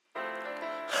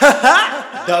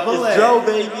Double It's A. Joe,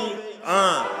 baby.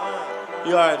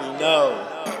 You already know.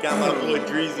 Got my boy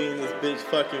Dreezy and this bitch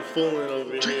fucking fooling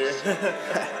over here.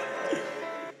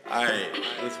 Alright,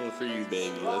 this one for you,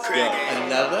 baby. Let's go.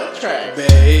 Another track.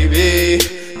 Baby,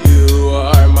 you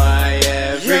are my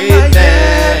everything. You're my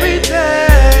everything.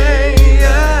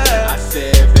 Yeah. I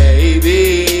said,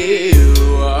 baby,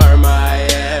 you are my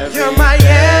everything. You're my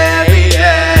everything.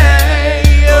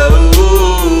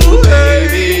 Oh,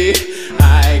 baby,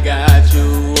 I got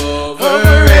you over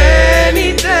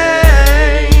anything.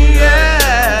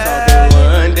 Yeah. Talking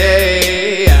one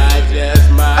day, I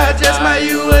just might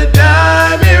you a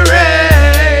diamond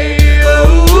ring.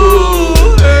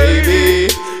 Oh, baby,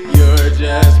 you're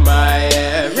just my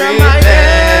everything. You're my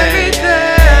everything.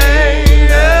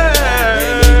 Yeah.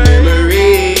 And these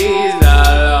memories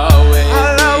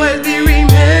I'll always be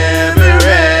remembering.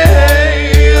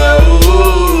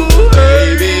 Oh,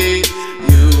 baby,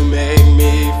 you make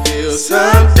me feel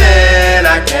something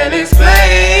I can't explain.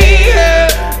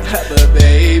 But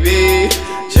baby,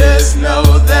 just know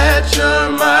that you're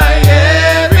my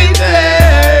everything.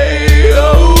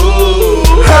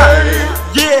 Oh,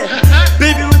 Yeah,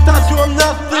 baby, without you I'm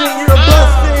nothing. You're a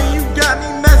bustin', you got me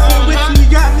messing with you,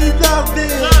 got me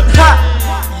loving. Ha,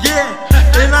 yeah,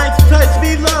 and I expect to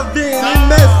be loving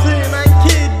and messing, I ain't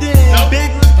kidding.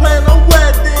 Baby, let's plan a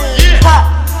wedding. Ha,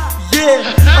 yeah,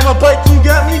 I'm a bike, you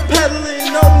got me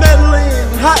pedaling, no meddling.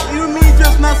 Ha, you and me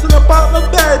just messing up on the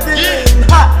bedding.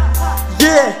 Ha,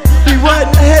 yeah, be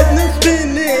riding ahead and then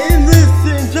spinning and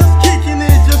listen, just kicking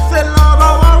it, just setting out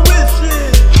all our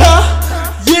wishes. Huh?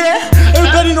 Yeah,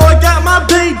 everybody know I got my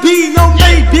baby, no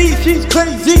maybe, she's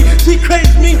crazy, she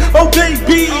craves me, oh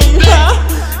baby. Huh?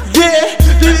 Yeah,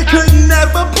 baby could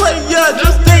never play ya,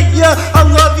 just date ya, I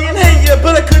love you and hate ya,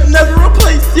 but I could never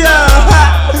replace ya.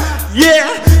 Ha? Yeah,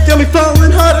 got me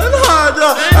falling harder and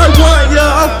harder, I want ya,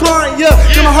 I want ya,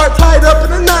 got my heart tied up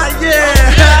in a knot, yeah.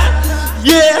 Ha?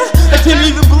 Yeah, I can't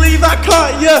even believe I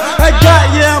caught ya, I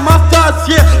got ya, my thoughts,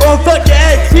 yeah, oh fuck your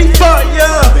ex, he fought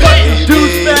ya, fucking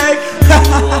douchebag.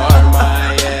 you are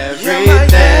my You're my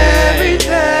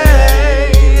everything.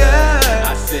 everything. Yeah.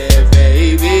 I said,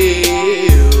 baby,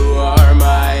 you are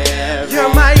my everything.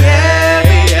 You're my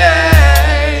everything.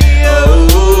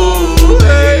 Oh,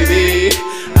 baby,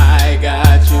 I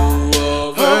got you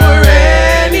over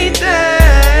anything.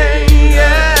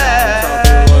 Yeah.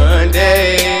 Talking one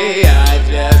day, I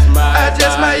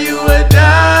just might you a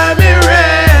diamond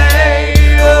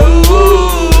ring.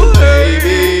 Oh,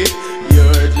 baby,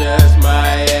 you're just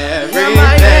my everything. You're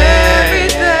my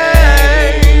everything.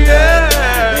 Yeah.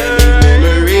 And these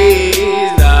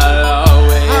memories I'll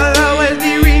always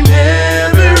be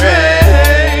remembering.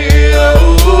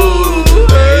 Oh,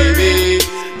 baby,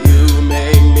 you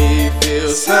make me feel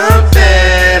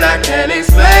something I can't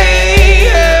explain.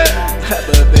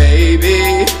 But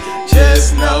baby, just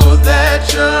know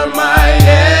that you're my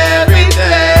everything.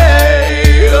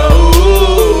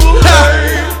 Oh,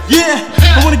 Yeah,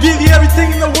 I wanna give you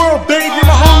everything in the world, babe. You're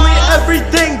my only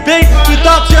everything, babe.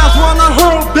 Without you, I just wanna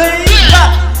hurl, babe. Ha!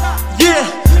 Yeah,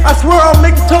 I swear I'll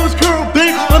make the toes curl,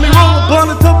 babe. Let me roll a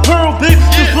blunt until pearl, babe.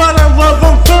 Just flat on love,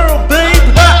 I'm thorough, babe.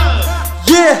 Ha!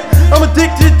 Yeah, I'm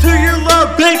addicted to your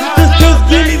love, babe. Just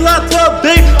give me lots of,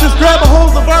 babe. Just grab a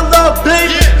hold of our love,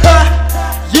 babe. Ha!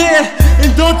 Yeah,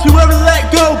 and don't you ever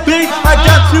let go, babe. I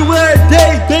got you every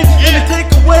day, babe. Let me take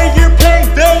away your pain,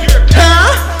 babe.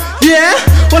 Huh? Yeah,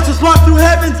 let's just walk through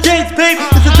heaven's gates, babe.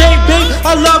 It's a day, babe.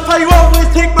 I love how you always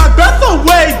take my breath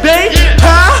away, babe.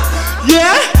 Huh?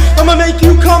 Yeah, I'ma make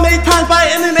you come 8 times by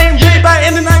end of name, babe. By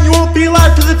end of 9 you won't be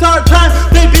alive 'cause it's our time.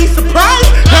 Babe, be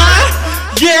surprised, huh?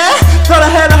 Yeah, thought I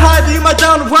had a high, but you my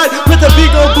down to ride. Put the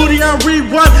big old booty on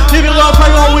rewind. Baby, love how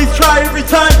you always try every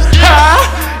time, huh?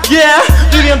 Yeah,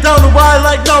 baby, I'm down to ride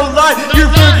like no lie. You're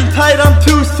virgin tight, I'm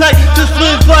too tight. Just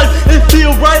live life and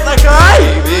feel right like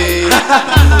baby, you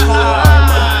are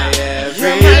my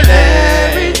everything.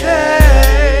 Everything.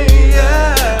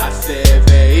 Yeah. I said,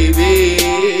 baby,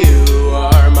 you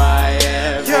are my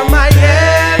everything. You're my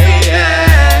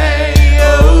everything.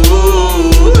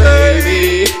 Oh,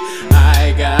 baby,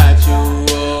 I got you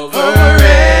over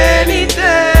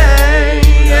anything.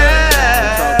 Yeah.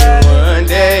 Talking one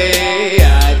day,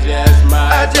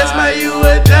 I just might you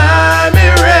a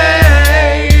diamond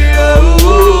ring.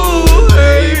 Oh,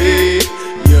 baby,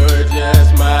 you're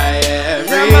just my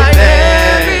everything. You're my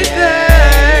everything.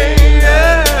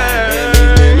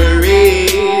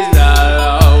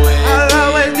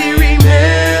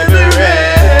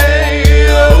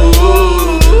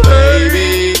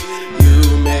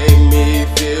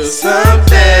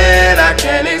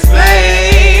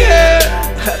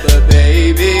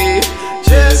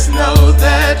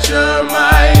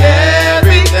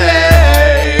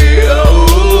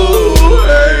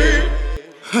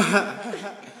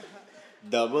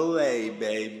 Double A,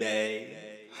 baby.